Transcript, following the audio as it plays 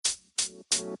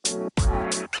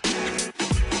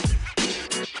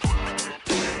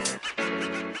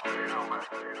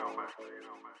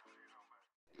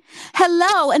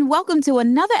Hello, and welcome to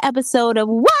another episode of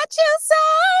What You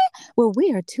Say, where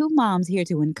we are two moms here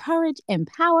to encourage,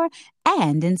 empower,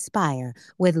 and inspire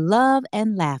with love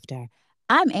and laughter.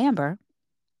 I'm Amber.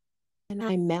 And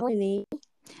I'm Melanie.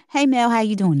 Hey, Mel, how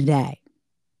you doing today?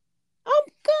 I'm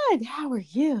good. How are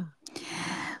you?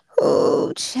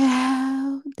 Oh,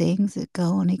 child, things are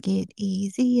gonna get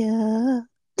easier.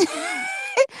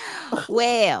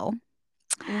 Well,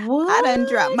 I done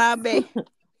dropped What? my baby.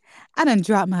 I done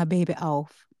dropped my baby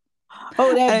off. Oh,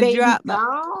 I that done baby's dropped my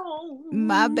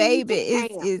gone baby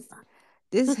to is camp.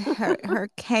 this her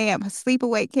camp, her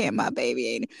sleepaway camp. My baby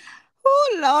ain't.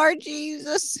 Oh Lord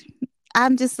Jesus.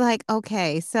 I'm just like,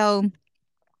 okay, so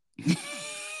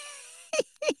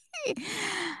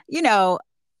you know,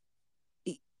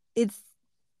 it's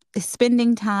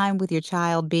spending time with your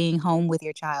child, being home with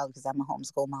your child, because I'm a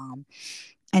homeschool mom.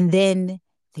 And then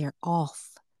they're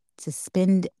off to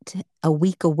spend a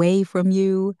week away from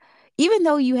you. Even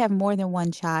though you have more than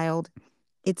one child,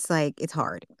 it's like, it's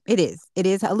hard. It is. It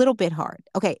is a little bit hard.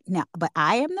 Okay, now, but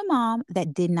I am the mom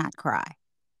that did not cry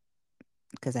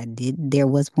because there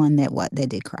was one that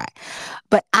did cry.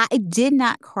 But I did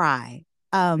not cry.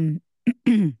 Um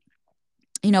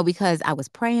because I was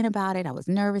praying about it. I was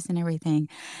nervous and everything.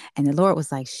 And the Lord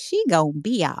was like, she gonna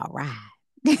be all right.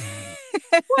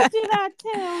 What did I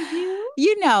tell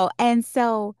you? And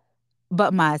so,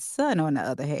 but my son, on the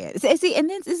other hand, see, and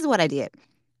this is what I did.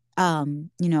 Um,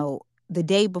 you know, the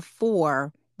day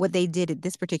before, what they did at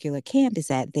this particular camp is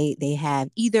that they have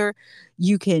either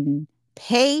you can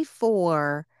pay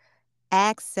for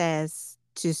access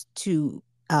to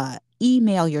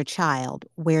email your child,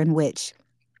 where in which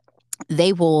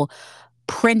they will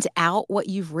print out what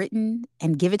you've written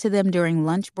and give it to them during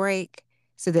lunch break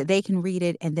so that they can read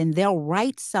it, and then they'll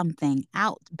write something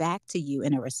out back to you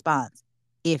in a response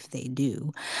if they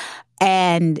do,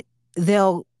 and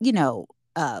they'll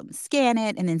scan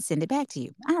it and then send it back to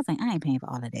you. I was like, I ain't paying for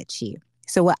all of that shit.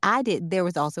 So what I did, there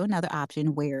was also another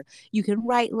option where you can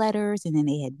write letters, and then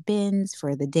they had bins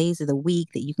for the days of the week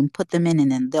that you can put them in, and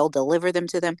then they'll deliver them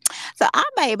to them. So I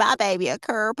made my baby a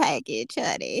care package,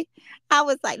 honey. I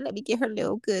was like, let me get her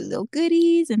little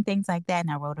goodies and things like that.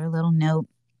 And I wrote her a little note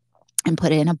and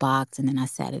put it in a box, and then I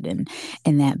set it in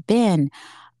that bin.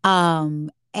 And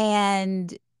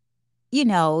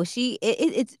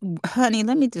it's honey,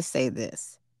 let me just say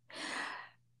this.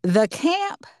 The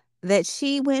camp that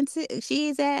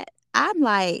she's at, I'm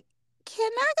like,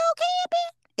 can I go camping?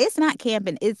 It's not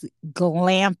camping, it's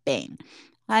glamping.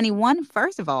 Honey,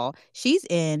 first of all, she's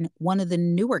in one of the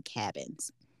newer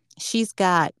cabins. She's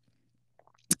got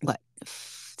what,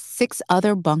 six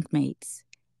other bunkmates,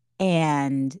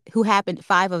 and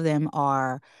five of them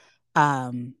are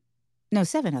no,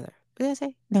 seven other. What did I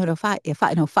say? No, five. Yeah,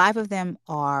 five. No, five of them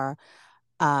are.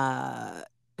 Uh,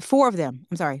 four of them.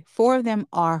 I'm sorry. Four of them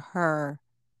are her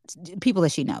people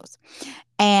that she knows,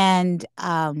 and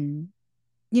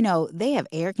they have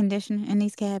air conditioning in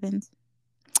these cabins.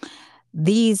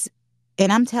 These,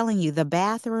 and I'm telling you, the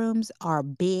bathrooms are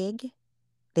big.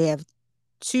 They have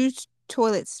two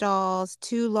toilet stalls,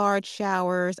 two large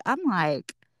showers. I'm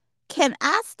like, can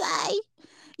I stay?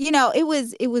 It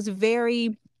was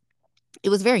very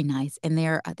nice, and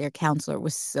their counselor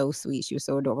was so sweet. She was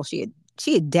so adorable. She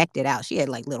had decked it out. She had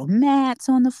like little mats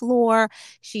on the floor.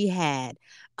 She had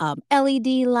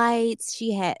LED lights.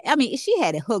 She had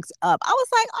it hooked up. I was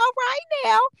like, all right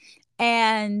now.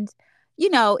 And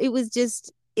it was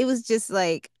just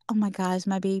like, oh my gosh,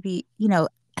 my baby,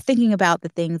 thinking about the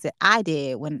things that I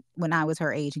did when I was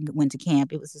her age and went to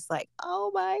camp. It was just like, oh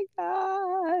my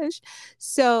gosh.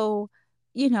 So,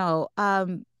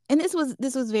 and this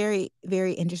was very,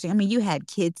 very interesting. I mean, you had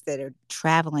kids that are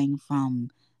traveling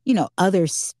from, other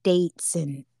states,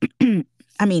 and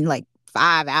I mean, like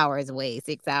 5 hours away,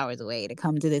 6 hours away to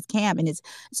come to this camp. And it's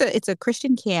a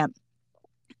Christian camp.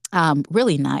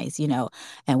 Really nice.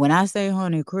 And when I say,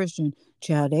 honey, Christian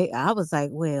child, I was like,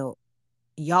 well,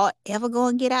 y'all ever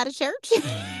going to get out of church?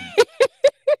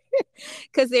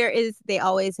 Because they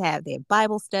always have their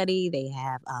Bible study. They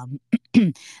have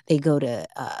they go to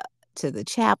the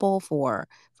chapel for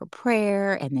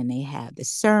prayer, and then they have the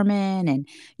sermon, and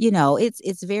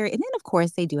it's very, and then of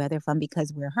course they do have their fun,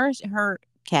 because where her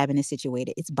cabin is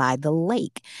situated, it's by the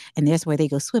lake, and there's where they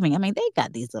go swimming. I mean, they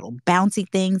got these little bouncy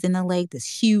things in the lake, this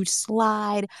huge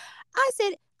slide.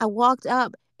 I walked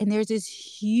up, and there's this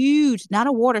huge, not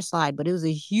a water slide, but it was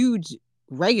a huge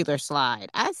regular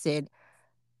slide.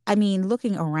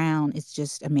 Looking around, it's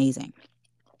just amazing.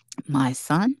 My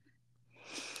son,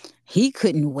 He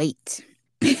couldn't wait.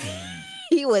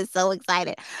 He was so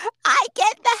excited. I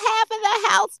get the half of the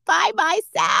house by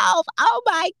myself. Oh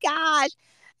my gosh.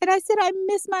 And I said, I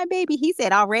miss my baby. He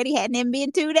said, already hadn't even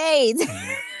been 2 days.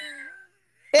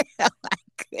 Oh my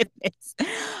goodness.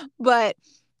 But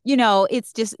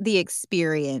it's just the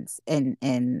experience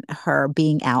and her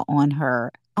being out on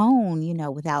her own,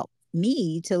 without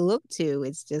me to look to.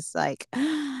 It's just like,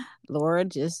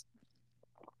 Lord, just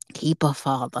keep her,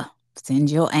 Father.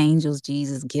 Send your angels,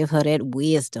 Jesus. Give her that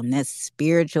wisdom, that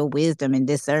spiritual wisdom and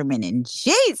discernment in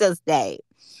Jesus' name.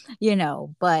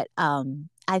 But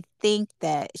I think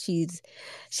that it's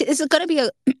going to be a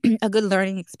a good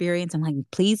learning experience. I'm like,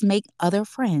 please make other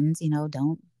friends.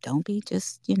 Don't be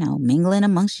just mingling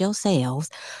amongst yourselves.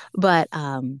 But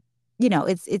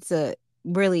it's a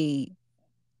really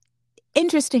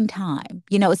interesting time.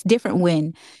 It's different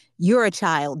when you're a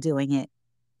child doing it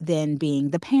than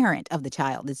being the parent of the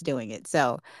child that's doing it.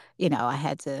 So, I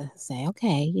had to say,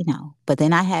 okay, but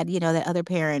then I had, that other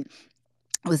parent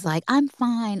was like, I'm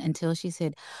fine until she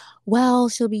said, well,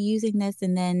 she'll be using this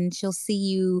and then she'll see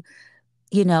you,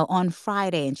 on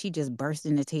Friday. And she just burst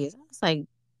into tears. I was like,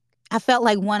 I felt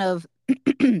like one of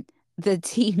the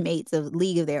teammates of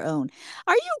League of Their Own.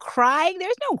 Are you crying?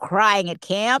 There's no crying at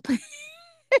camp.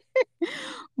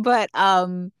 But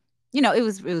it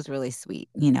was really sweet,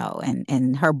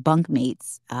 and her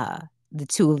bunkmates, the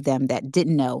two of them that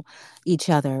didn't know each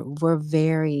other were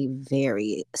very,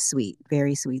 very sweet,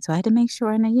 very sweet. So I had to make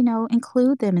sure and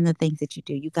include them in the things that you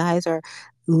do. You guys are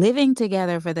living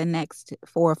together for the next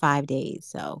 4 or 5 days.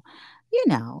 So,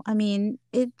 I mean,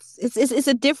 it's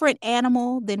a different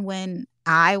animal than when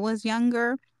I was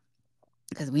younger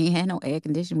because we ain't had no air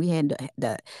conditioning. We had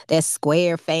that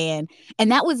square fan.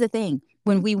 And that was the thing.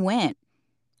 When we went,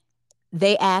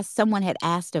 someone had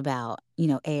asked about,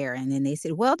 air. And then they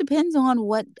said, well, it depends on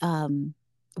what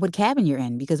cabin you're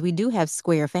in, because we do have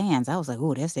square fans. I was like,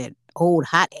 oh, that's that old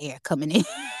hot air coming in.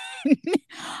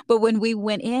 But when we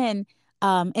went in,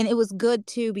 and it was good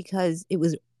too, because it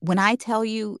was, when I tell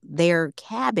you their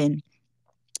cabin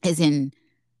is in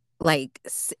like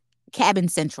cabin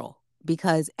central,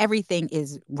 because everything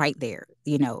is right there,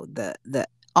 the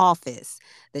office,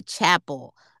 the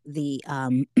chapel, the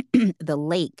the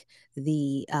lake,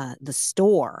 the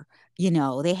store.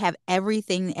 They have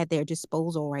everything at their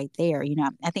disposal right there.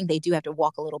 I think they do have to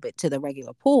walk a little bit to the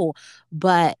regular pool,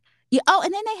 but yeah. Oh,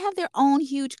 and then they have their own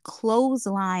huge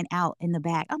clothesline out in the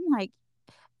back. I'm like,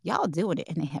 y'all doing it,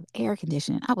 and they have air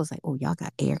conditioning. I was like, oh, y'all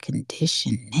got air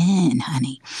conditioning,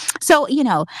 honey. So,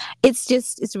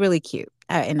 it's really cute.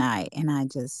 And I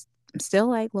just, I'm still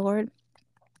like, Lord,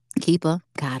 keep her,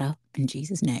 got her in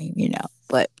Jesus' name.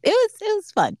 But it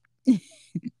was fun.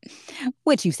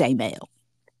 What you say, Mel?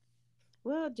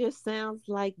 Well, it just sounds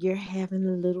like you're having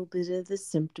a little bit of the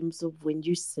symptoms of when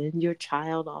you send your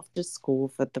child off to school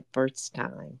for the first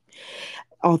time.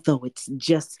 Although it's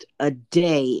just a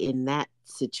day in that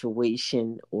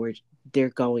situation, or they're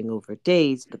going over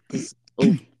days, but this is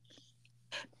over.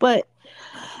 But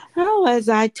oh, as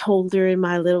I told her in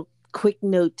my little quick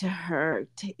note to her,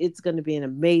 it's going to be an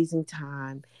amazing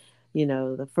time.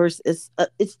 The first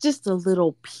it's just a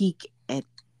little peek at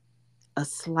a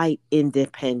slight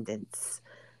independence,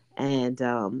 and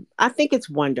I think it's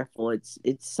wonderful. It's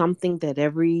something that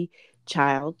every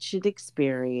child should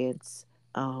experience.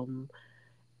 Um,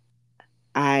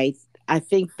 I I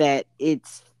think that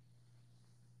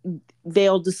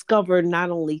they'll discover not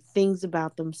only things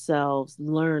about themselves,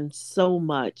 learn so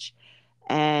much,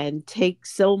 and take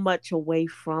so much away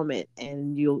from it,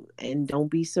 and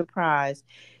don't be surprised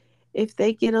if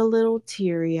they get a little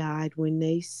teary-eyed when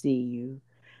they see you.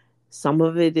 Some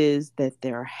of it is that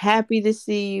they're happy to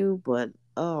see you, but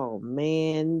oh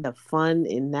man, the fun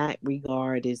in that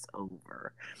regard is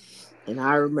over. And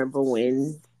I remember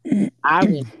when I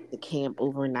went to camp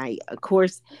overnight. Of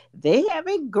course, they have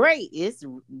it great.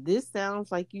 This sounds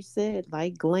like you said,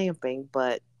 like glamping,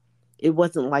 but it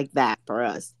wasn't like that for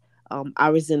us. I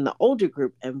was in the older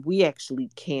group, and we actually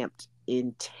camped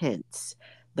in tents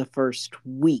the first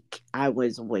week. I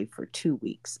was away for 2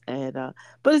 weeks, and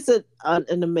but it's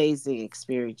an amazing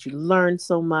experience. You learn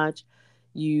so much.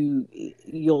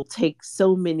 You'll take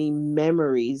so many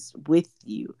memories with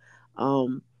you.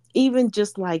 Um, Even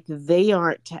just like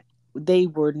they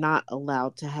were not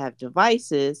allowed to have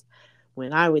devices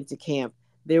when I went to camp.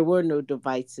 There were no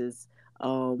devices.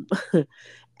 Um,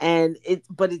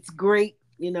 but it's great,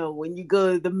 when you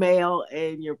go to the mail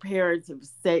and your parents have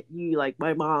sent you, like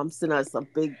my mom sent us a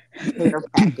big care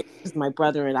package because my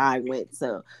brother and I went.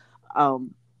 So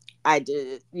um I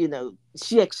did,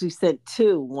 she actually sent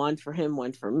two, one for him,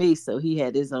 one for me. So he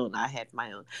had his own, I had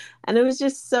my own. And it was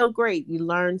just so great. You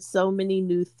learn so many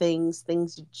new things,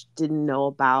 things you didn't know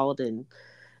about. And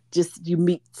just you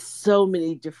meet so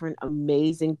many different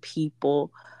amazing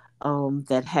people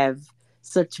that have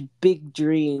such big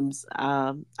dreams.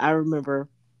 I remember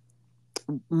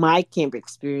my camp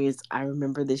experience. I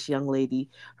remember this young lady,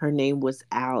 her name was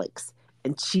Alex,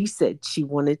 and she said she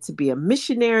wanted to be a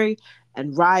missionary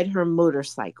and ride her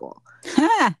motorcycle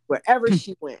wherever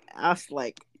she went. I was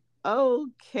like,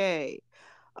 okay.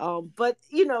 But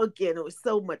again, it was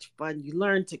so much fun. You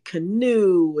learn to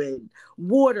canoe and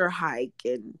water hike,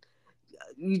 and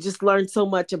you just learn so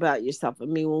much about yourself. I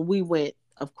mean, when we went,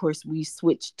 of course, we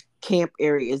switched camp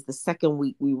areas. The second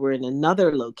week, we were in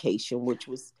another location, which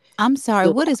was I'm sorry,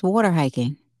 still. what is water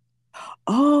hiking?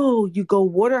 Oh, you go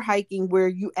water hiking where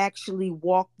you actually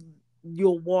walk.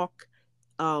 You'll walk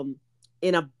um,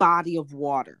 in a body of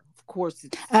water. Of course,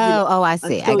 it's Oh, I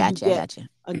see. I until you got you.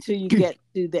 I get got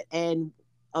you. to the end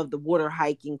of the water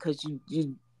hiking, because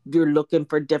you're looking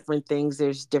for different things.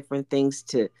 There's different things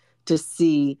to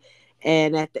see,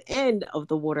 and at the end of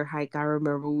the water hike, I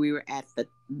remember we were at the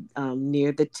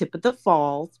near the tip of the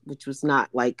falls, which was not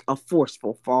like a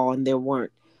forceful fall, and there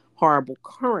weren't horrible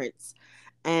currents.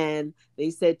 And they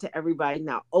said to everybody,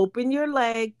 now open your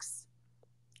legs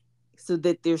so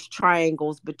that there's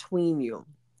triangles between you.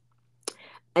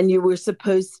 And you were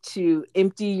supposed to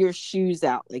empty your shoes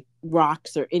out, like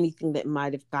rocks or anything that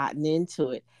might have gotten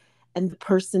into it. And the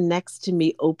person next to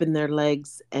me opened their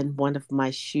legs, and one of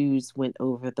my shoes went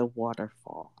over the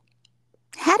waterfall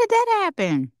How did that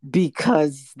happen?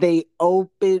 because they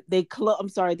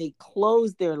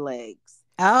closed their legs,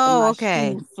 and Oh, my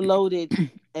okay. shoe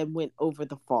floated and went over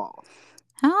the fall.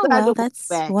 Oh, So I had well, to walk that's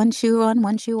back. one shoe on,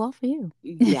 one shoe off for you.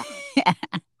 Yeah.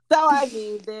 So I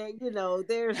mean,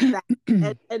 there's that,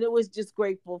 and it was just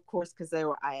grateful, of course, because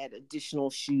I had additional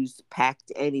shoes packed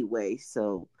anyway.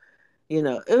 So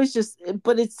it was just,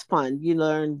 but it's fun. We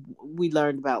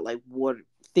learned about like what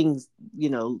things,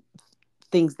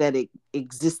 things that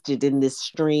existed in this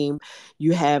stream.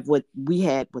 You have what we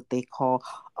had, what they call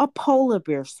a polar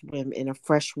bear swim in a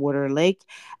freshwater lake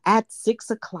at 6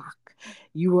 o'clock.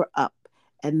 You were up,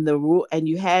 and the rule, and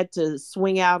you had to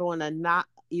swing out on a knot,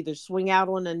 either swing out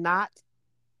on a knot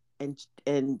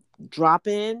and drop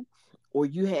in, or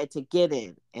you had to get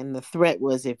in. And the threat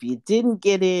was if you didn't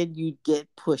get in, you'd get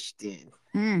pushed in.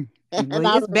 Mm. Well, And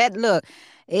I look,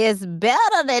 it's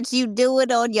better that you do it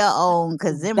on your own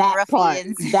because them that part,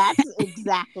 ruffians, that's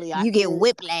exactly. you get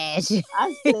whiplash.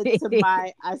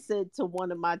 I said to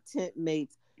one of my tent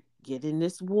mates, get in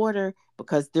this water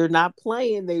because they're not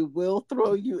playing. They will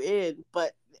throw you in.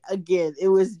 But again, it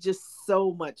was just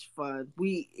so much fun.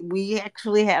 We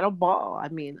actually had a ball. I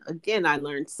mean, again, I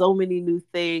learned so many new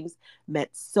things, met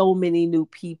so many new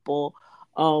people.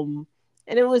 And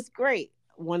it was great.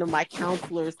 One of my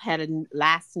counselors had a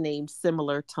last name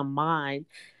similar to mine.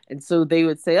 And so they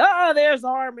would say, oh, there's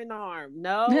arm in arm.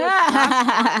 No, it's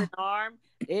not arm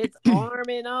in arm.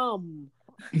 It's arm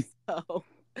in So,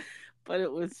 but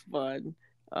it was fun.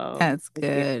 That's Yeah.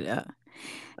 good.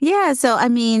 Yeah, so I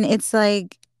mean, it's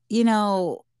like, you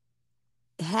know,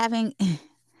 having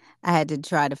I had to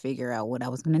try to figure out what I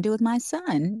was going to do with my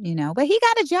son, but he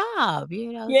got a job,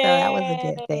 so that was a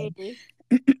good thing.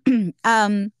 Yay.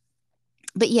 um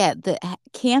but yeah, the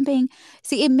camping,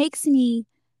 see, it makes me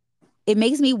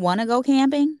want to go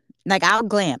camping. Like I'll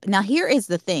glamp. Now here is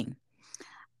the thing.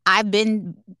 I've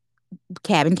been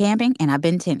cabin camping and I've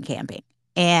been tent camping,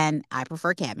 and I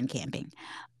prefer cabin camping.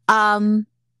 Um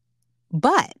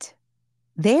but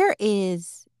there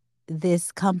is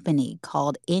this company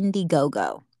called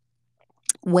Indiegogo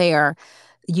where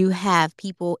you have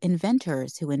people,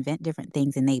 inventors, who invent different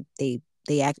things, and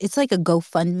they act, it's like a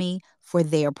GoFundMe for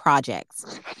their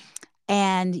projects.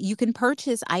 And you can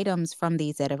purchase items from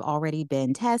these that have already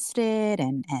been tested,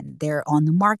 and they're on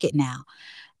the market now.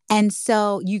 And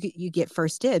so you get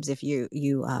first dibs if you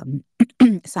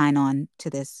sign on to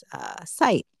this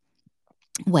site.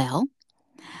 Well,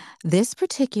 this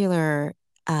particular,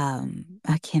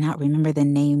 I cannot remember the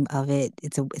name of it.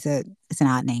 It's an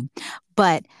odd name,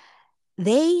 but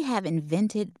they have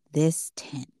invented this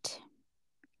tent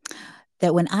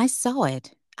that when I saw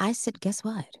it, I said, guess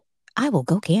what? I will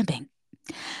go camping.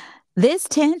 This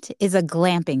tent is a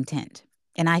glamping tent.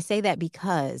 And I say that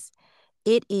because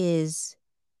it is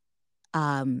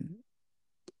um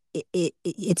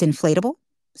it's inflatable.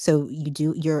 So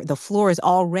the floor is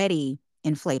already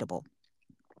inflatable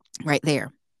right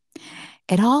there.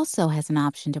 It also has an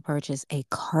option to purchase a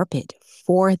carpet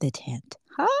for the tent.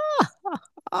 Ah!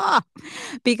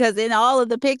 Because in all of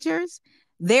the pictures,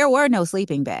 there were no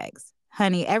sleeping bags.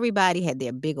 Honey, everybody had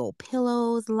their big old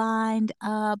pillows lined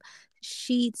up,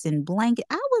 sheets and blanket.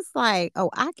 I was like, oh,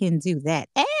 I can do that.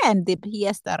 And the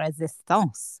pièce de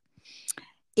résistance.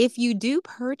 If you do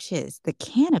purchase the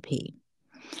canopy,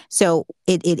 so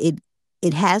it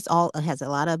has a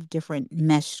lot of different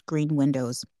mesh screen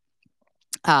windows.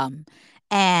 Um,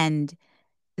 and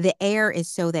the air is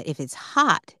so that if it's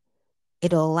hot,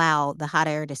 it'll allow the hot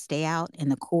air to stay out and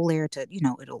the cool air to,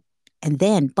 it'll, and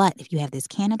then, but if you have this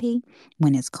canopy,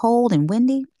 when it's cold and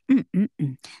windy,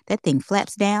 that thing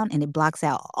flaps down and it blocks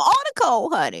out all the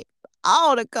cold, honey.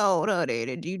 All the cold,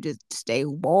 honey. And you just stay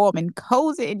warm and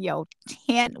cozy in your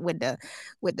tent with the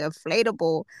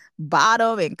inflatable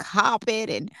bottom and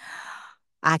carpet. And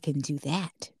I can do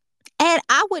that. And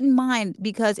I wouldn't mind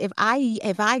because if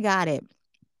I got it,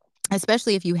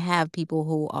 especially if you have people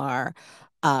who are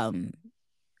um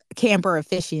camper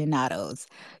aficionados,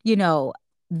 you know,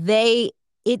 they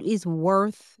it is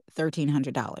worth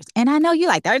 $1,300. And I know you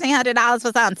like $1,300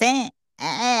 for something.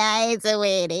 I ain't so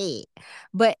with it.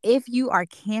 But if you are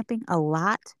camping a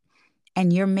lot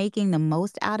and you're making the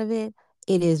most out of it,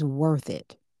 it is worth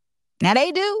it. Now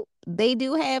they do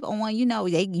have on,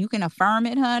 you can affirm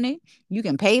it, honey. You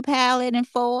can PayPal it in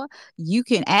full. You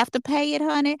can afterpay it,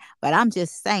 honey. But I'm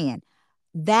just saying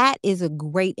that is a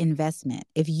great investment.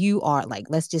 If you are like,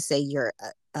 let's just say you're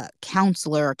a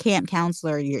counselor, a camp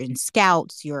counselor, you're in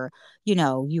scouts, you are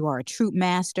a troop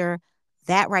master.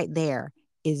 That right there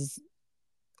is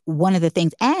one of the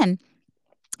things. And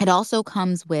it also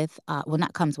comes with, well,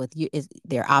 not comes with you, is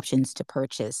there are options to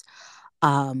purchase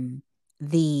um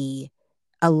the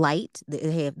a light.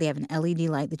 They have an LED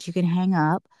light that you can hang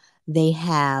up. They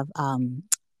have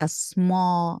a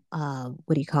small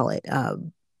what do you call it?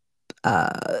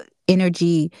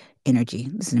 Energy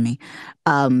listen to me.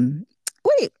 Um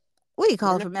what do you what do you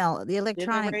call it Gener- for Mel? The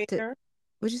electronic to generator,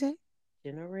 what'd you say?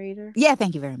 generator. Yeah,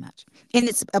 thank you very much. And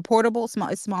it's a portable, small,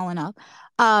 it's small enough.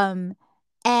 Um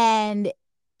and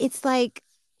it's like,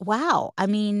 wow. I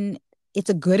mean,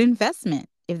 it's a good investment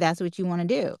if that's what you want to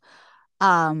do.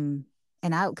 Um,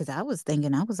 and because I was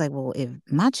thinking, I was like, well, if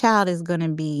my child is gonna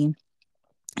be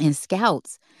in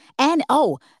scouts, and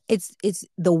oh, it's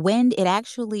the wind, it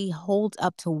actually holds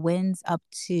up to winds up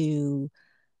to,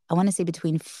 I want to say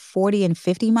between 40 and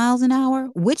 50 miles an hour,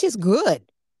 which is good.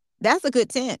 That's a good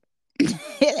tent.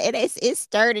 It's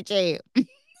sturdy too.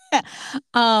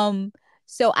 um,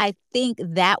 so I think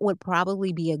that would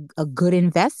probably be a good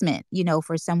investment,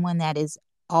 for someone that is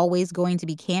always going to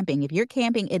be camping. If you're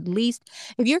camping at least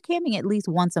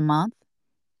once a month,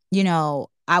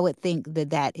 I would think that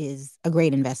that is a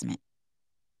great investment.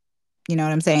 You know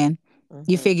what I'm saying?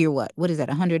 You Hmm. figure what is that,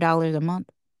 $100 a month?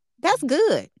 That's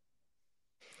good.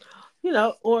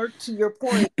 Or to your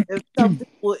point, if some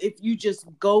people, if you just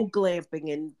go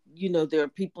glamping, and there are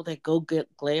people that go get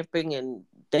glamping and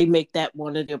they make that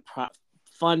one of their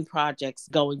fun projects,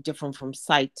 going different from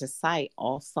site to site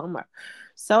all summer.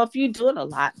 So if you do it a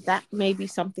lot, that may be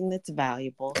something that's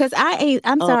valuable. Cause I'm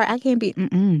Um, sorry, I can't be.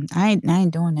 I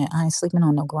ain't doing that. I ain't sleeping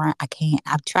on no ground. I can't.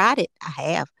 I've tried it. I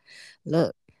have.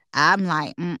 Look, I'm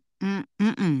like, and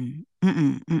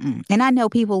I know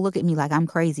people look at me like I'm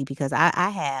crazy because I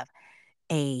have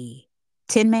a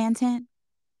 10-man tent.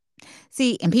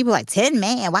 See, and people like 10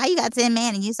 man. Why you got 10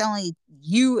 man and it's only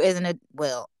you isn't it?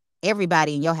 Well,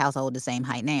 everybody in your household the same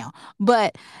height now,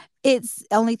 but it's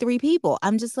only three people.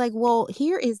 I'm just like, well,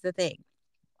 here is the thing.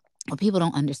 What people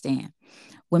don't understand.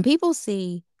 When people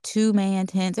see 2-man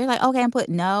tents, they're like, okay, I'm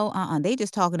putting no, They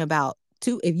just talking about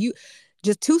two. If you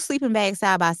just two sleeping bags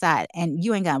side by side and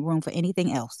you ain't got room for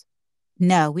anything else.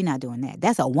 No, we're not doing that.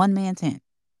 That's a 1-man tent.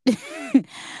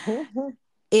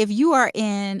 If you are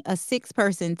in a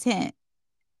 6-person tent,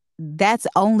 that's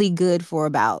only good for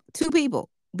about two people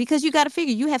because you got to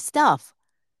figure you have stuff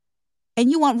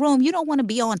and you want room. You don't want to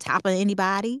be on top of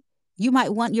anybody. You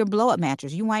might want your blow up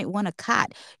mattress. You might want a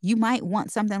cot. You might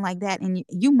want something like that. And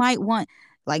you might want,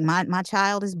 like my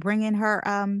child is bringing her,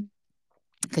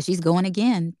 because she's going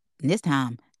again this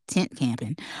time, tent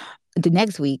camping the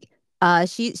next week.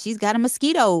 She's got a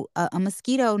mosquito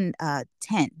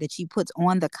tent that she puts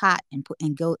on the cot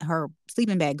and go her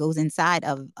sleeping bag goes inside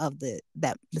of the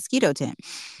that mosquito tent.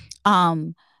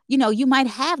 um you might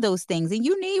have those things and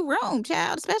you need room,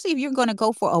 child, especially if you're going to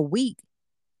go for a week.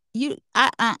 Yeah,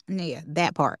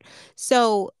 that part.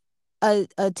 So a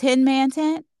 10-man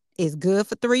tent is good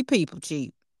for three people,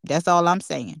 cheap. That's all I'm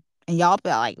saying. And y'all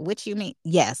feel like, what you mean?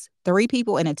 Yes, three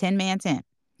people in a 10-man tent.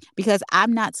 Because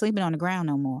I'm not sleeping on the ground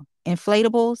no more.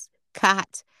 Inflatables,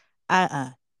 cots, uh-uh.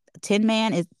 Tin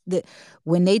Man is the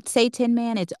when they say Tin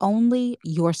Man, it's only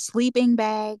your sleeping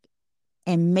bag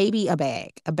and maybe a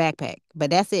backpack, but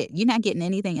that's it. You're not getting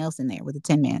anything else in there with a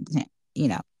Tin Man tent, you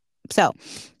know. So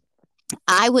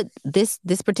I would this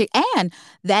particular and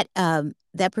that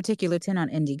particular tent on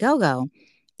Indiegogo.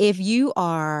 If you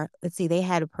are, let's see, they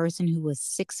had a person who was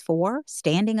 6'4"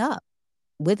 standing up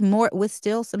with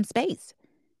still some space.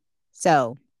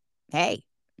 So hey,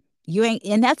 you ain't,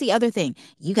 and that's the other thing.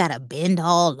 You gotta bend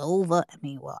all over. I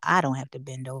mean, well, I don't have to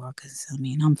bend over because I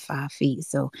mean I'm 5 feet.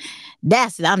 So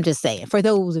I'm just saying, for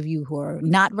those of you who are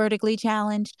not vertically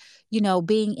challenged,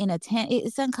 being in a tent,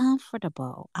 it's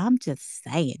uncomfortable. I'm just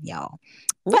saying, y'all.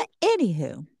 But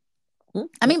anywho,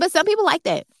 I mean, but some people like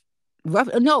that.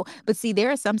 No, but see, there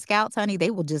are some scouts, honey,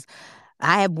 they will just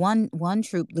I have one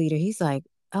troop leader, he's like,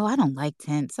 "Oh, I don't like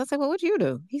tents." I said, "Well, what you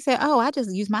do?" He said, "Oh, I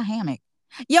just use my hammock."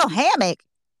 Yo, hammock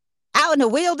out in the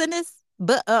wilderness?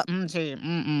 But I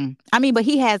mean, but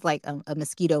he has like a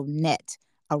mosquito net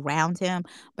around him.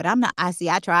 But I'm not. I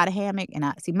tried a hammock, and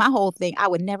I see my whole thing. I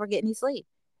would never get any sleep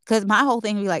because my whole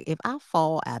thing would be like, if I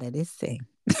fall out of this thing,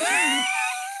 I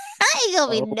ain't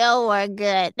gonna be Oh, nowhere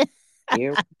good.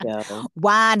 here we go.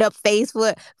 Wind up face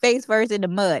first in the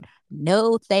mud.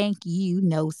 No, thank you.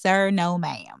 No, sir. No,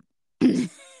 ma'am.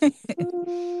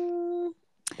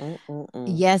 Mm, mm.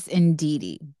 Yes,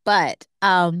 indeedy. But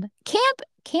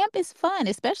camp is fun,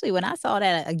 especially when I saw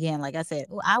that again. Like I said,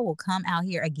 "Oh, I will come out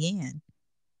here again.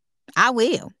 I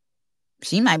will."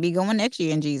 She might be going next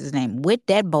year in Jesus' name with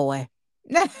that boy.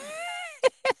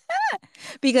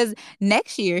 Because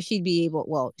next year she'd be able,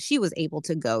 well, she was able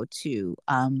to go to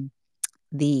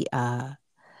the uh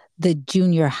the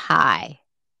junior high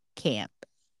camp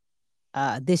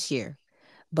this year.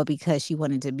 But because she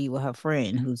wanted to be with her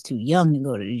friend who's too young to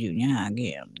go to the junior high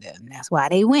camp, then that's why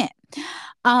they went.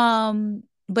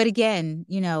 But again,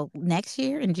 next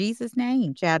year in Jesus'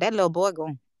 name, child, that little boy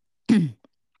going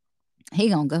he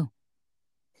gonna go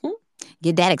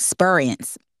get that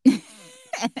experience.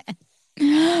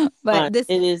 But Fun. this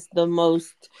It is the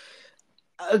most,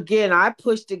 again, I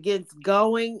pushed against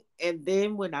going, and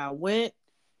then when I went,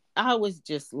 I was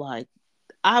just like,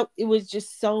 it was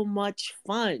just so much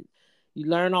fun. You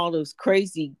learn all those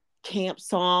crazy camp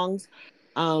songs.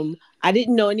 I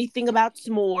didn't know anything about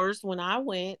s'mores when I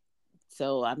went.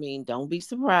 So I mean, don't be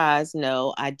surprised.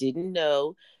 No, I didn't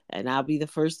know. And I'll be the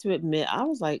first to admit I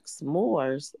was like,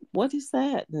 s'mores, what is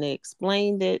that? And they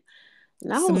explained it.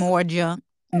 And I some was more junk.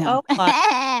 like, No. oh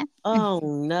my, oh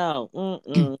no.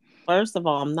 Mm-mm. First of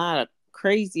all, I'm not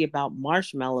crazy about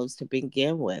marshmallows to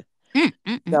begin with.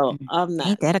 So I'm not.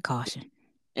 Ain't that a caution?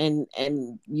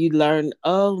 And you learn,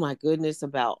 oh my goodness,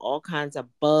 about all kinds of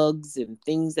bugs and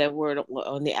things that were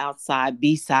on the outside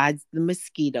besides the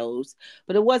mosquitoes.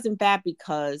 But it wasn't bad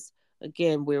because,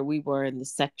 again, where we were in the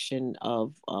section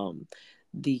of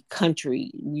the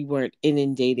country, we weren't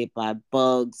inundated by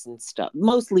bugs and stuff,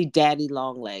 mostly daddy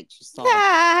long legs you saw.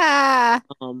 Ah,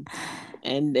 um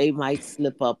and they might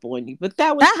slip up on you, but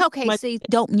that was pretty okay, much see, it.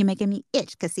 don't you making me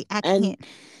itch because see, I and can't.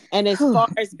 and as far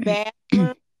as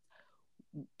bathroom,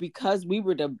 because we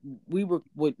were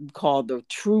what we call the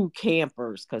true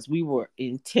campers, because we were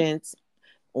intense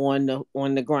on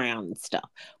the ground and stuff.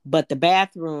 But the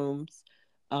bathrooms,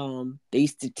 they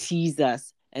used to tease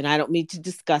us, and I don't mean to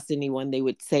discuss anyone. They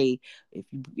would say,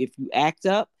 if you act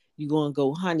up, you're gonna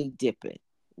go honey dipping.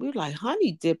 We were like,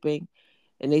 honey dipping,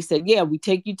 and they said, yeah, we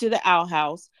take you to the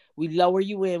outhouse, we lower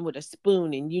you in with a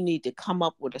spoon, and you need to come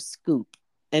up with a scoop.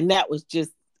 And that was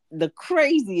just the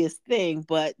craziest thing.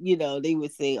 But they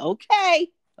would say, okay,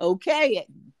 okay,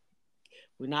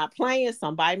 we're not playing.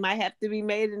 Somebody might have to be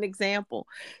made an example.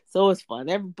 So it's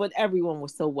fun. But everyone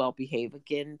was so well behaved.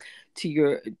 Again, to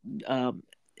your um,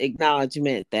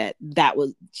 acknowledgement that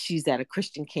was she's at a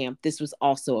Christian camp. This was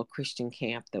also a Christian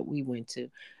camp that we went to,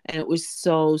 and it was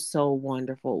so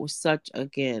wonderful. It was such,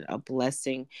 again, a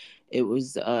blessing. It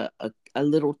was a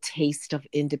little taste of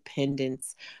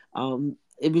independence.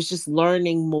 It was just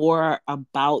learning more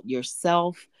about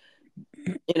yourself,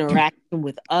 interaction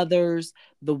with others,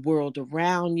 the world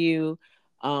around you.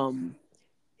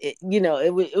 It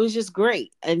was just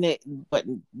great. But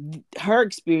her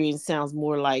experience sounds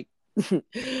more like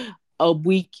a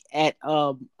week at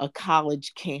a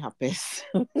college campus.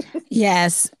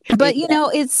 Yes, In but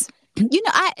that, it's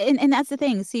and that's the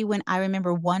thing. See, when I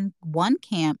remember one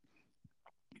camp,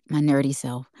 my nerdy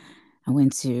self, I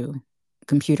went to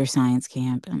computer science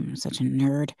camp. I'm such a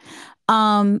nerd.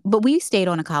 But we stayed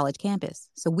on a college campus,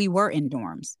 so we were in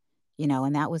dorms,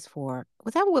 and that was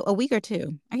that a week or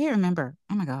two? I can't remember.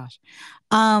 Oh my gosh.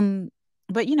 Um,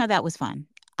 but that was fun.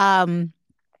 Um,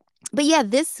 but yeah,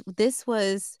 this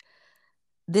was.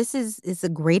 this is a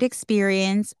great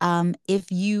experience.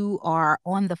 If you are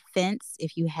on the fence,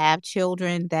 if you have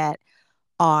children that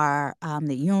are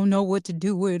that you don't know what to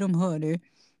do with them, honey,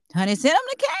 send them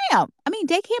to camp. I mean,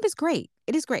 day camp is great.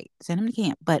 It is great. Send them to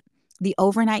camp, but the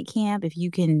overnight camp, if you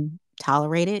can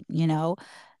tolerate it,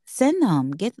 send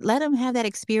them. Let them have that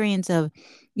experience of,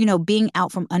 being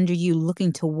out from under you,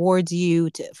 looking towards you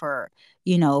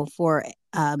you know, for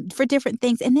different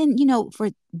things, and then for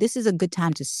this is a good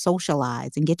time to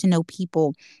socialize and get to know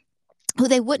people who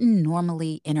they wouldn't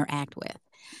normally interact with.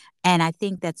 And I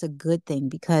think that's a good thing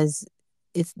because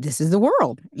this is the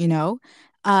world.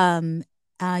 Um,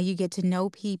 you get to know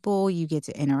people, you get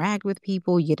to interact with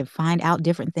people, you get to find out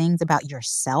different things about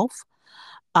yourself.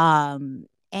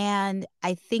 And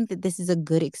I think that this is a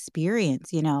good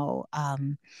experience,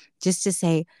 just to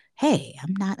say, hey,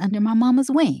 I'm not under my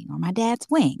mama's wing or my dad's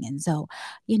wing. And so,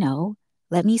 you know,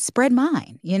 let me spread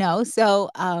mine.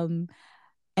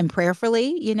 And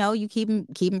prayerfully, you keep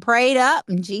them prayed up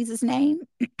in Jesus' name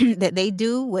that they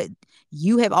do what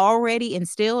you have already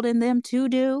instilled in them to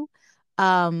do,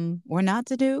 or not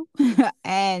to do,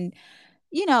 and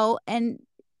and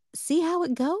see how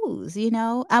it goes.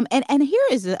 And here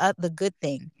is the good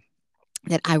thing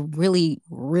that I really,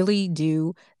 really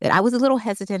do that I was a little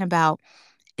hesitant about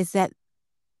is that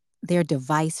they're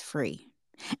device free.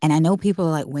 And I know people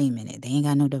are like, wait a minute, they ain't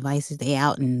got no devices. They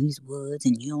out in these woods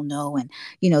and you don't know, and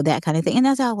that kind of thing. And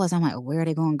that's how I was. I'm like, where are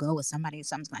they going to go with somebody?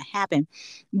 Something's going to happen.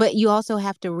 But you also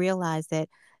have to realize that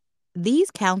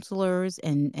these counselors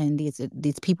and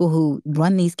these people who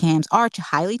run these camps are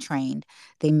highly trained.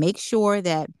 They make sure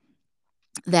that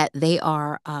they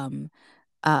are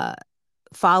uh,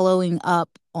 following up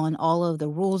on all of the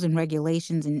rules and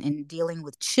regulations and dealing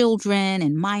with children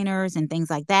and minors and things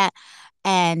like that.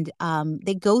 And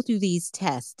they go through these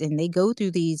tests and they go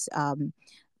through these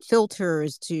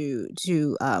filters to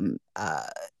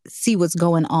see what's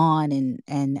going on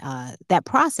and that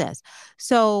process.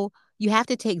 So you have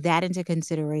to take that into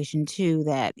consideration too.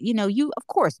 That you of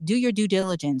course do your due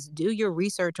diligence, do your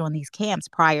research on these camps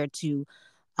prior to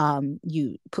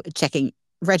checking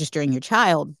registering your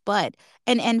child, but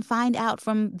and find out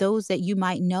from those that you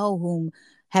might know whom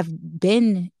have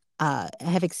been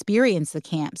have experienced the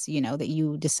camps, that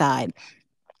you decide,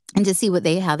 and to see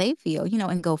how they feel,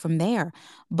 and go from there.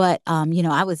 But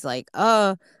I was like,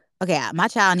 okay, my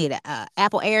child need a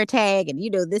Apple Air tag, and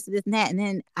this and that, and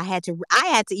then I had to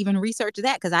even research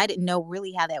that because I didn't know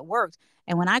really how that worked.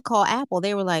 And when I call Apple,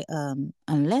 they were like,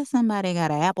 unless somebody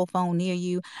got an Apple phone near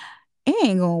you, it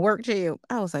ain't gonna work to you.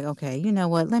 I was like, okay, you know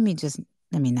what? Let me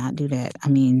not do that. I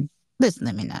mean,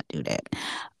 let me not do that.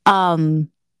 Um,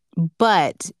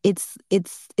 but it's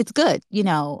good.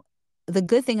 The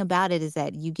good thing about it is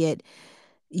that you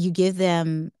give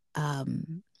them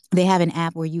they have an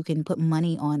app where you can put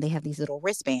money on. They have these little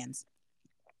wristbands,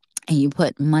 and you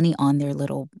put money on their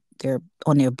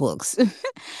on their books,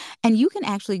 and you can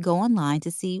actually go online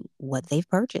to see what they've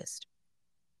purchased.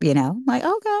 Like,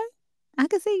 okay, I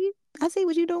can see you. I see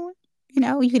what you're doing.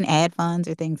 You can add funds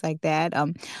or things like that.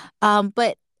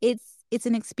 But it's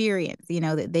an experience,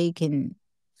 that they can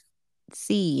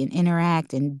see and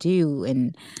interact and do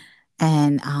and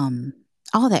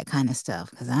all that kind of stuff.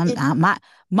 Because It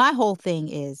my whole thing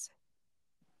is,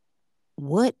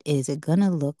 what is it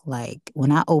gonna look like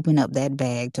when I open up that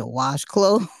bag to wash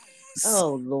clothes?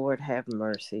 Oh Lord have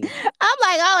mercy. I'm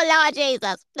like, oh Lord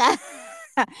Jesus.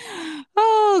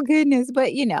 Oh goodness. But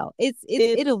It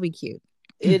it'll be cute.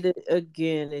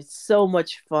 again, it's so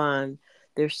much fun.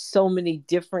 There's so many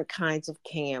different kinds of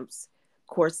camps. Of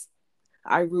course,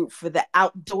 I root for the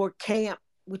outdoor camp,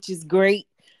 which is great.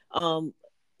 Um,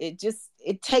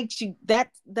 it takes you that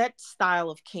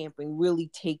style of camping really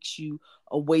takes you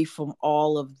away from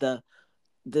all of the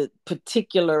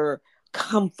particular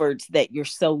comforts that you're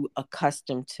so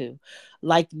accustomed to.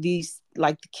 Like the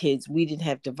kids, we didn't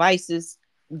have devices,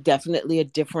 definitely a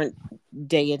different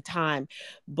day and time,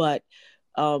 but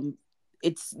um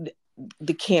it's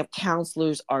the camp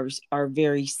counselors are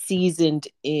very seasoned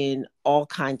in all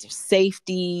kinds of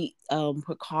safety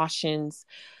precautions.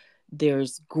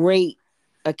 There's great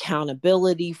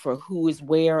accountability for who is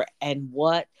where and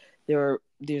what.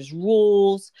 There's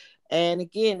rules, and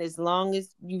again, as long as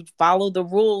you follow the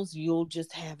rules, you'll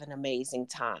just have an amazing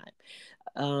time.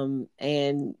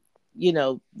 And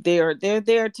they're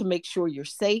there to make sure you're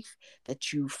safe,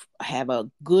 that you have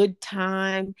a good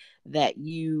time, that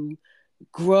you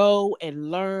grow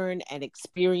and learn and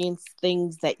experience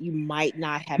things that you might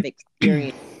not have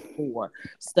experienced before.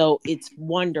 So it's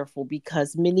wonderful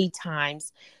because many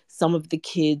times some of the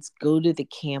kids go to the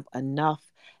camp enough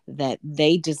that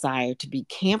they desire to be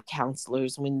camp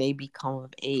counselors when they become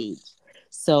of age.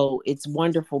 So it's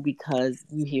wonderful because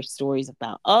you hear stories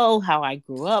about, oh, how I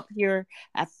grew up here,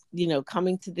 at,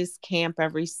 coming to this camp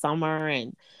every summer,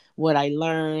 and what I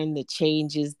learned, the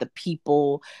changes, the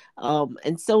people,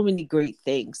 and so many great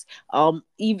things.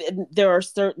 Even there are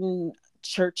certain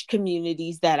church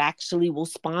communities that actually will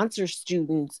sponsor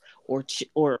students or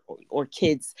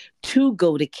kids to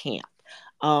go to camp.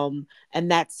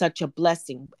 And that's such a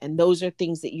blessing, and those are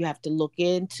things that you have to look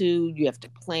into, you have to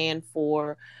plan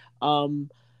for. And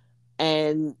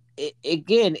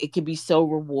again, it can be so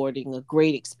rewarding, a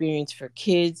great experience for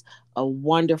kids, a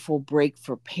wonderful break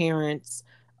for parents.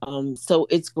 So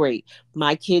it's great.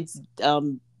 My kids,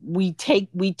 we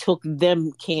took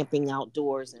them camping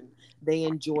outdoors, and they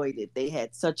enjoyed it. They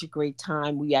had such a great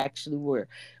time.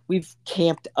 We've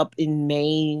camped up in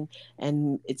Maine,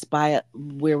 and it's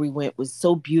where we went was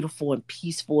so beautiful and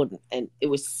peaceful, and it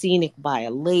was scenic by a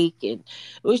lake, and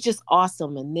it was just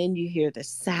awesome. And then you hear the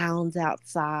sounds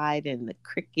outside and the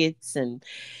crickets, and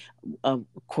of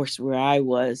course, where I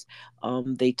was,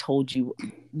 they told you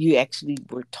actually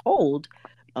were told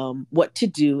what to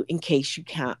do in case you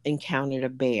encountered a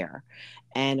bear.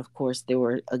 And of course, there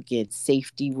were, again,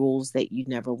 safety rules that you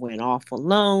never went off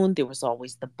alone. There was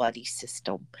always the buddy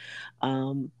system.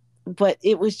 But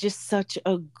it was just such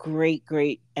a great,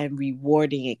 great and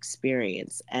rewarding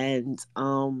experience. And,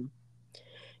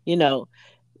 you know,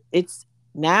 it's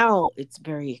it's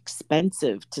very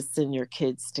expensive to send your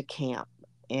kids to camp.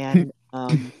 And,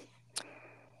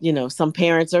 some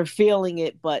parents are feeling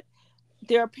it, but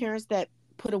there are parents that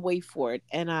put away for it.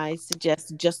 And I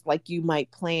suggest, just like you might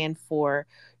plan for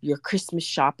your Christmas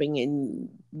shopping and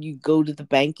you go to the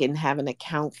bank and have an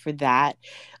account for that,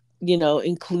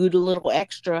 include a little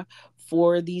extra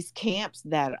for these camps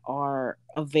that are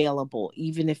available.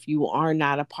 Even if you are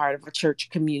not a part of a church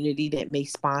community that may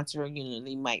sponsor,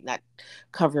 they might not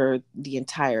cover the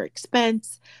entire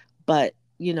expense, but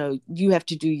you have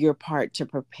to do your part to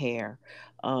prepare.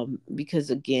 Because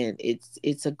again,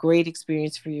 it's a great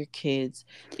experience for your kids.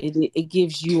 It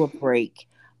gives you a break.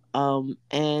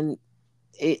 And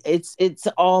it's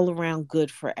all around good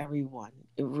for everyone.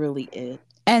 It really is.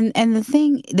 And the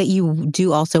thing that you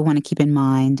do also want to keep in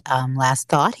mind, last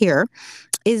thought here,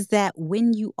 is that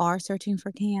when you are searching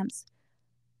for camps,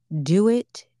 do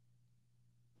it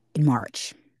in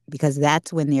March, because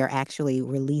that's when they're actually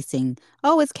releasing,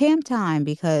 oh, it's camp time.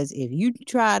 Because if you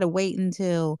try to wait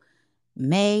until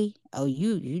May, oh,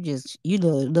 you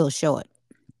little short.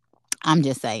 I'm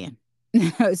just saying.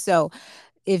 So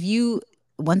if you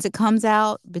once it comes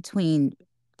out between,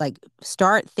 like,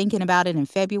 start thinking about it in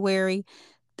February.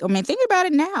 I mean, think about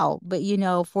it now, but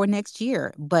for next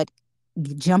year. But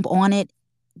jump on it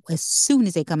as soon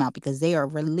as they come out, because they are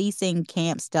releasing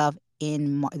camp stuff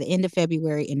in the end of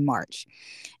February and March.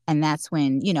 And that's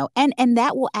when, and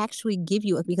that will actually give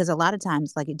you, because a lot of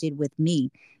times, like it did with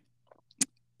me,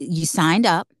 you signed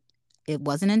up, it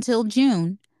wasn't until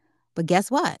June, but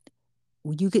guess what?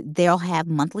 They'll have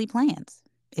monthly plans.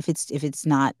 If it's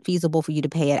not feasible for you to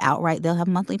pay it outright, they'll have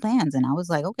monthly plans. And I was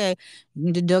like, okay, you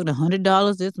can deduct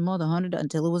 $100 this month, 100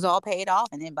 until it was all paid off.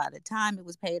 And then by the time it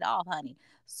was paid off, honey,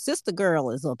 sister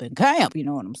girl is up in camp. You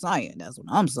know what I'm saying? That's what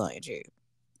I'm saying, G.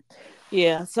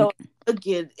 Yeah. So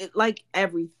again, like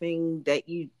everything that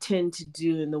you tend to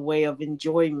do in the way of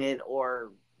enjoyment,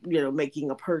 or making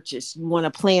a purchase, you want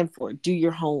to plan for it, do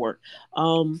your homework.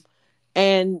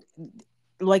 And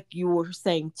like you were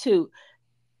saying too,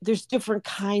 there's different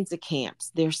kinds of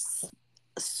camps. There's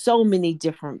so many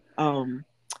different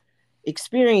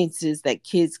experiences that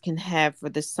kids can have for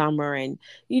the summer, and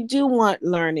you do want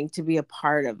learning to be a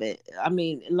part of it. I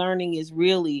mean, learning is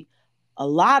really a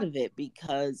lot of it,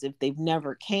 because if they've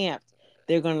never camped,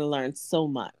 they're going to learn so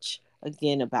much,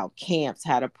 again, about camps,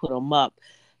 how to put them up,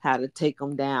 how to take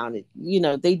them down.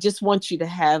 They just want you to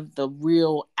have the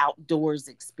real outdoors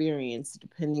experience,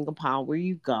 depending upon where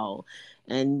you go.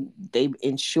 And they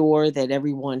ensure that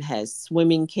everyone has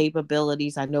swimming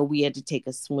capabilities. I know we had to take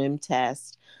a swim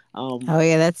test. Oh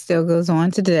yeah, that still goes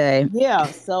on today. Yeah,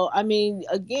 so I mean,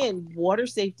 again, water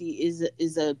safety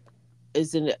is a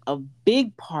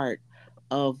big part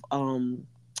of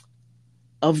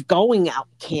going out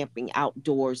camping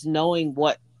outdoors, knowing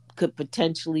what could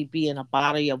potentially be in a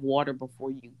body of water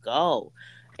before you go.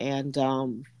 And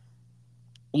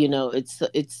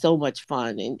it's so much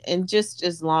fun, and just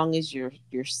as long as you're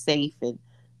safe and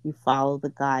you follow the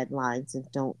guidelines and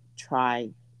don't try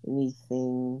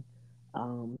anything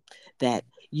um, that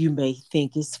you may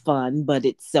think is fun, but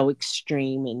it's so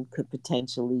extreme and could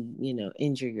potentially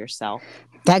injure yourself.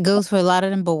 That goes for a lot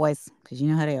of them boys, because you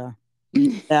know how they are.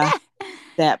 Yeah.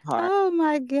 That part. Oh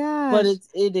my But gosh.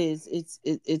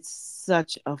 it's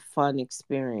such a fun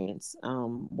experience.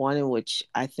 One in which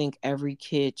I think every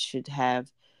kid should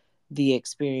have the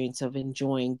experience of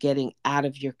enjoying getting out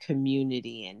of your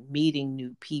community and meeting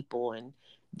new people and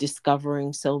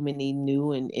discovering so many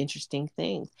new and interesting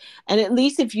things. And at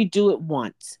least if you do it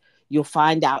once, you'll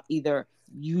find out either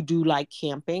you do like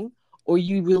camping or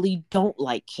you really don't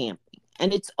like camping.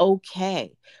 And it's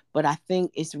okay. But I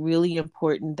think it's really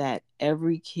important that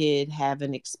every kid have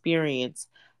an experience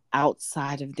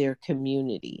outside of their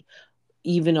community,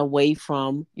 even away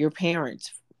from your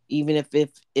parents, even if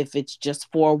it's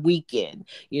just for a weekend.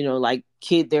 Like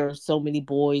kid, there are so many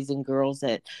boys and girls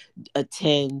that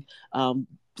attend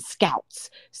scouts,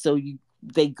 so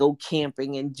they go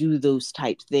camping and do those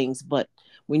type things. But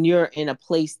when you're in a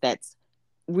place that's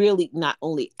really not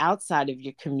only outside of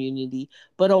your community,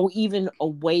 but even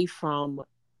away from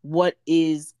what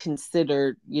is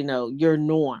considered, your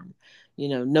norm,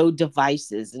 no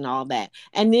devices and all that.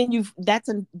 And then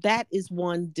that is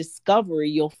one discovery.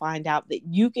 You'll find out that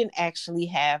you can actually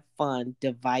have fun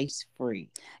device free.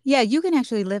 Yeah, you can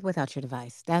actually live without your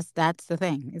device. That's the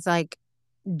thing. It's like,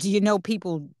 do you know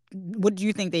people what do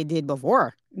you think they did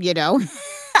before, you know?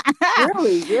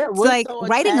 Really? Yeah, It's we're like so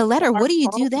writing a attached to letter, what our do you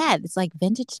do phone. that? It's like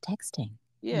vintage texting,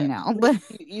 Yeah, you know? I mean, But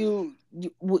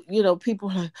people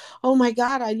are like, oh my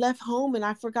God, I left home and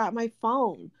I forgot my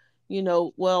phone.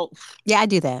 Well, yeah, I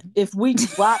do that. if we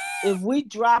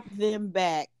drop them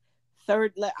back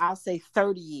I'll say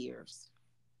 30 years,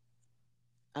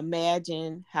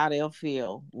 imagine how they'll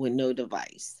feel with no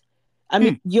device. I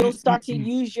mean, Mm, you'll mm, mm, start to mm.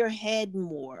 use your head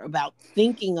more about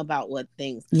thinking about what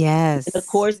things. And of Yes.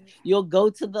 course, you'll go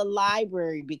to the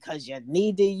library because you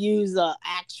need to use an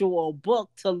actual book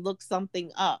to look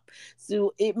something up.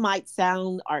 So it might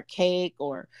sound archaic,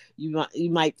 or you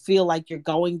might feel like you're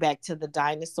going back to the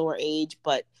dinosaur age,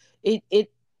 but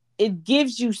it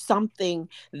gives you something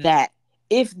that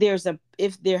if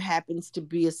there happens to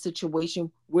be a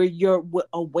situation where you're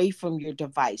away from your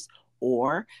device,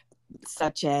 or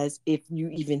such as if you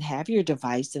even have your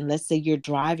device, and let's say you're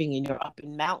driving and you're up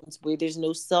in mountains where there's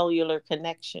no cellular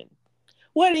connection,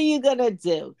 what are you going to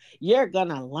do? You're going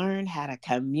to learn how to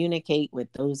communicate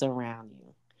with those around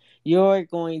you. You're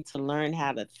going to learn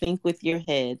how to think with your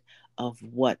head of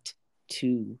what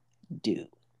to do.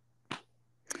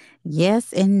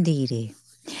 Yes, indeedy.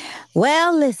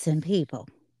 Well, listen, people.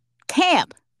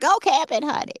 Camp. Go camping,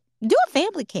 honey. Do a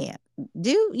family camp.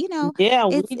 Yeah,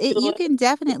 we It's it, do you it. can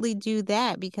definitely do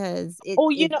that because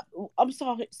Oh, it I'm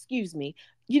sorry, excuse me.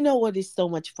 You know what is so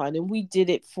much fun? And we did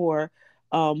it for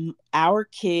our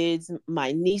kids,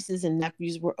 my nieces and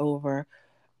nephews were over.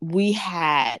 We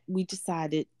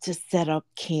decided to set up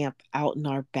camp out in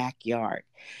our backyard.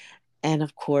 And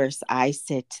of course, I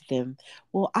said to them,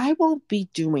 well, I won't be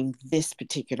doing this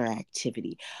particular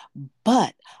activity,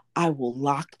 but I will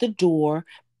lock the door,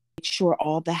 sure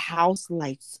all the house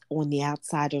lights on the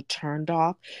outside are turned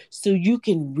off, so you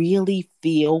can really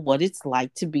feel what it's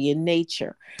like to be in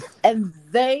nature. And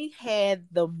they had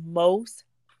the most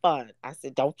fun. I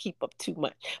said, don't keep up too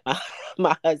much.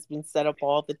 My husband set up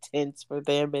all the tents for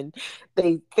them, and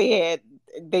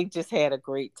they just had a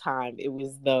great time.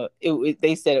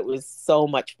 They said it was so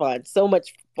much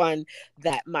fun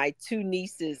that my two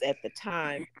nieces at the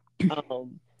time,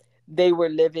 um they were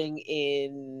living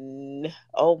in,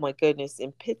 oh my goodness,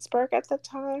 in Pittsburgh at the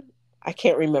time. I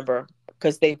can't remember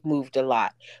because they've moved a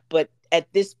lot. But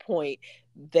at this point,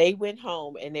 they went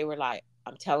home and they were like,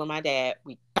 I'm telling my dad,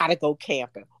 we gotta go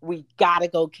camping. We gotta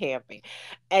go camping.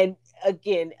 And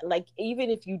again, like, even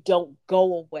if you don't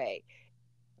go away,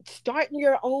 start in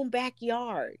your own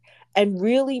backyard and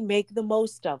really make the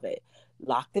most of it.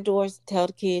 Lock the doors, tell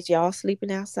the kids y'all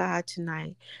sleeping outside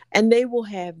tonight, and they will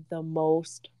have the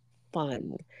most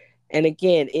fun. And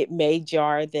again, it may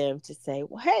jar them to say,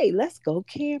 well, hey, let's go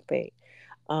camping.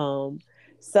 Um,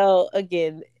 so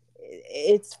again,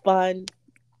 it's fun.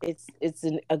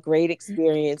 A great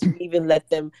experience. We even let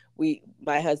them.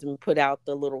 My husband put out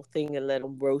the little thing and let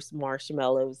them roast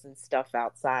marshmallows and stuff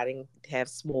outside and have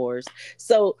s'mores.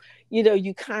 So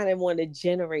you kind of want to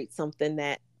generate something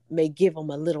that may give them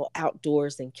a little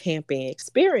outdoors and camping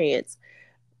experience,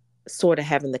 sort of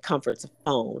having the comforts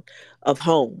of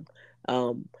home.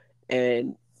 Um,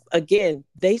 and again,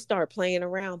 they start playing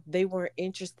around. They weren't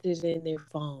interested in their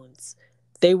phones.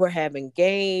 They were having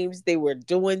games. They were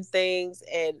doing things,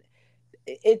 and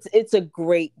it's a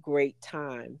great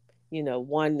time.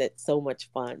 One that's so much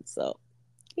fun. So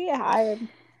yeah, I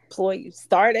employ you.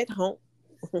 Start at home.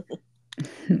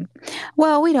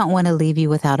 well, we don't want to leave you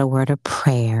without a word of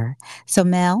prayer. So,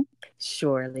 Mel,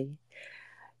 Surely.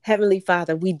 Heavenly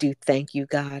Father, we do thank you,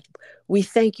 God. We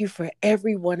thank you for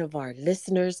every one of our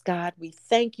listeners, God. We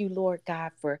thank you, Lord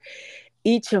God, for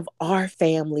each of our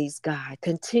families, God.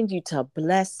 Continue to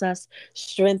bless us,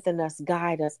 strengthen us,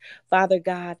 guide us. Father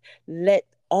God, let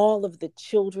all of the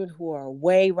children who are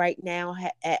away right now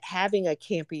having a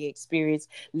camping experience,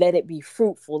 let it be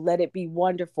fruitful, let it be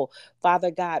wonderful.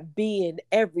 Father God, be in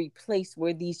every place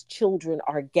where these children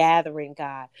are gathering,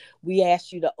 God. We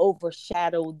ask you to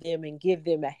overshadow them and give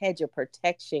them a hedge of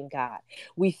protection, God.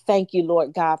 We thank you,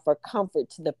 Lord God, for comfort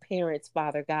to the parents,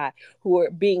 Father God, who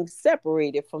are being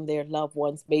separated from their loved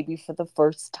ones, maybe for the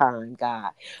first time,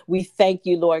 God. We thank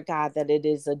you, Lord God, that it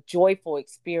is a joyful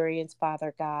experience,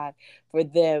 Father God, for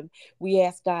them. We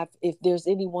ask, God, if there's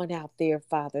anyone out there,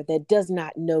 Father, that does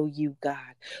not know you, God,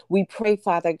 we pray,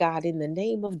 Father God, in the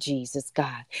name of Jesus,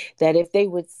 God, that if they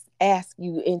would ask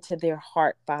you into their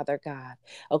heart, Father God,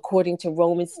 according to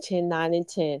Romans 10:9 and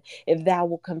 10, if thou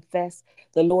will confess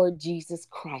the Lord Jesus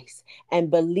Christ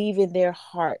and believe in their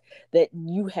heart that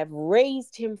you have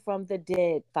raised him from the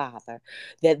dead, Father,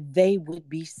 that they would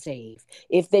be saved.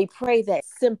 If they pray that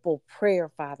simple prayer,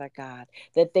 Father God,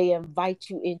 that they invite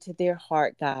you into their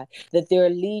heart, God, that there are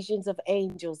legions of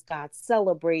angels, God,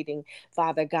 celebrating,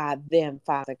 Father God, them,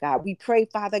 Father God. We pray,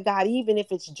 Father God, even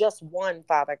if it's just one,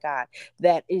 Father God,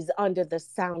 that is under the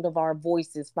sound of our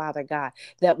voices, Father God,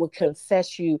 that would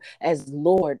confess you as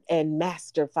Lord and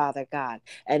Master, Father God,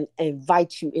 and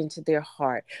invite you into their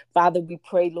heart. Father, we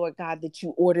pray, Lord God, that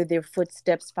you order their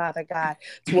footsteps, Father God,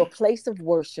 to a place of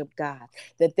worship, God,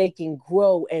 that they can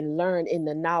grow and learn in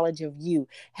the knowledge of you,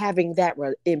 having that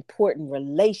important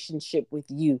relationship with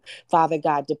you, Father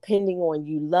God, depending on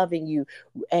you, loving you,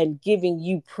 and giving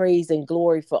you praise and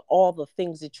glory for all the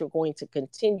things that you're going to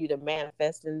continue to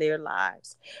manifest in their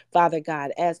lives. Father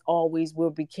God, as always, we'll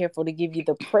be careful to give you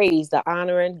the praise, the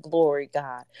honor, and glory,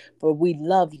 God, for we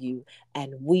love you.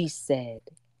 And we said,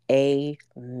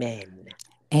 Amen.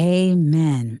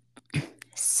 Amen.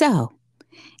 So,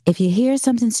 if you hear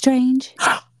something strange,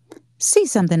 see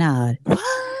something odd,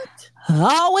 What?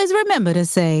 always remember to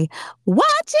say,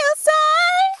 "What you say?"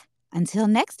 Until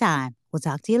next time, we'll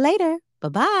talk to you later. Bye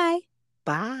bye.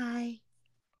 Bye.